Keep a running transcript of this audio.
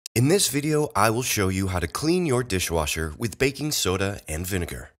In this video, I will show you how to clean your dishwasher with baking soda and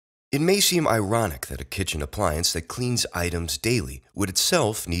vinegar. It may seem ironic that a kitchen appliance that cleans items daily would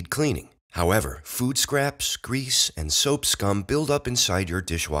itself need cleaning. However, food scraps, grease, and soap scum build up inside your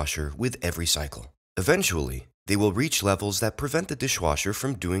dishwasher with every cycle. Eventually, they will reach levels that prevent the dishwasher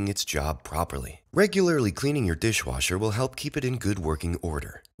from doing its job properly. Regularly cleaning your dishwasher will help keep it in good working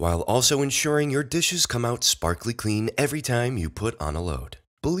order, while also ensuring your dishes come out sparkly clean every time you put on a load.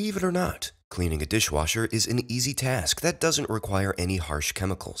 Believe it or not, cleaning a dishwasher is an easy task that doesn't require any harsh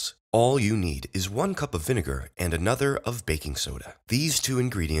chemicals. All you need is 1 cup of vinegar and another of baking soda. These 2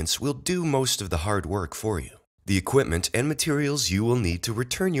 ingredients will do most of the hard work for you. The equipment and materials you will need to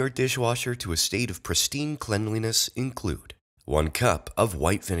return your dishwasher to a state of pristine cleanliness include 1 cup of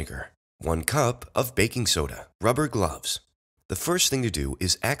white vinegar, 1 cup of baking soda, rubber gloves. The first thing to do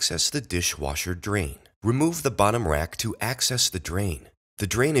is access the dishwasher drain. Remove the bottom rack to access the drain. The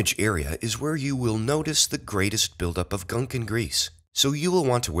drainage area is where you will notice the greatest buildup of gunk and grease, so you will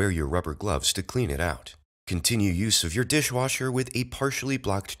want to wear your rubber gloves to clean it out. Continue use of your dishwasher with a partially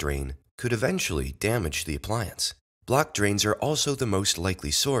blocked drain could eventually damage the appliance. Blocked drains are also the most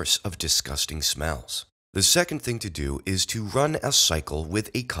likely source of disgusting smells. The second thing to do is to run a cycle with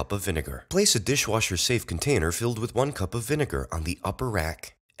a cup of vinegar. Place a dishwasher-safe container filled with 1 cup of vinegar on the upper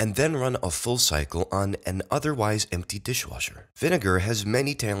rack, and then run a full cycle on an otherwise empty dishwasher. Vinegar has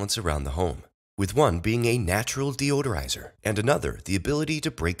many talents around the home, with one being a natural deodorizer, and another the ability to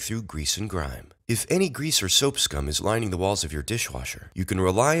break through grease and grime. If any grease or soap scum is lining the walls of your dishwasher, you can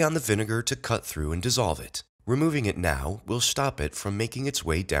rely on the vinegar to cut through and dissolve it. Removing it now will stop it from making its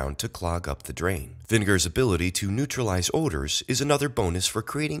way down to clog up the drain. Vinegar's ability to neutralize odors is another bonus for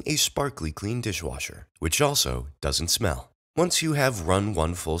creating a sparkly clean dishwasher, which also doesn't smell. Once you have run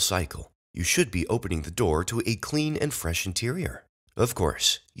 1 full cycle, you should be opening the door to a clean and fresh interior. Of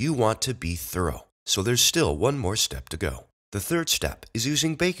course, you want to be thorough, so there's still 1 more step to go. The third step is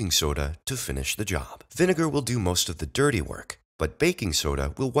using baking soda to finish the job. Vinegar will do most of the dirty work, but baking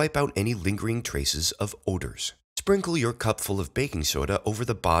soda will wipe out any lingering traces of odors. Sprinkle your cup full of baking soda over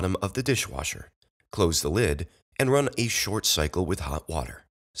the bottom of the dishwasher. Close the lid and run a short cycle with hot water.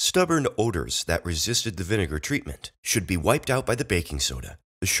 Stubborn odors that resisted the vinegar treatment should be wiped out by the baking soda.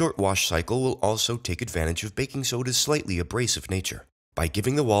 The short wash cycle will also take advantage of baking soda's slightly abrasive nature by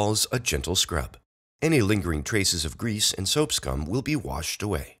giving the walls a gentle scrub. Any lingering traces of grease and soap scum will be washed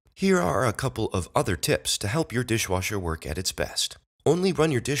away. Here are a couple of other tips to help your dishwasher work at its best. Only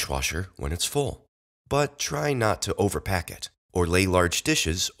run your dishwasher when it's full, but try not to overpack it or lay large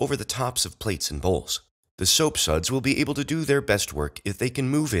dishes over the tops of plates and bowls. The soap suds will be able to do their best work if they can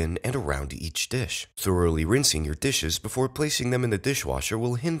move in and around each dish. Thoroughly rinsing your dishes before placing them in the dishwasher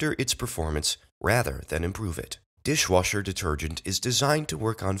will hinder its performance rather than improve it. Dishwasher detergent is designed to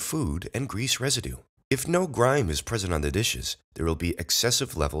work on food and grease residue. If no grime is present on the dishes, there will be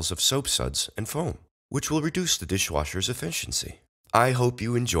excessive levels of soap suds and foam, which will reduce the dishwasher's efficiency. I hope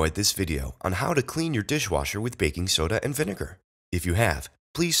you enjoyed this video on how to clean your dishwasher with baking soda and vinegar. If you have,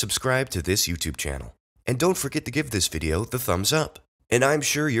 please subscribe to this YouTube channel. And don't forget to give this video the thumbs up. And I'm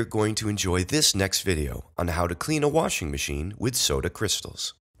sure you're going to enjoy this next video on how to clean a washing machine with soda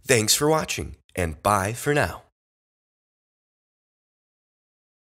crystals. Thanks for watching, and bye for now.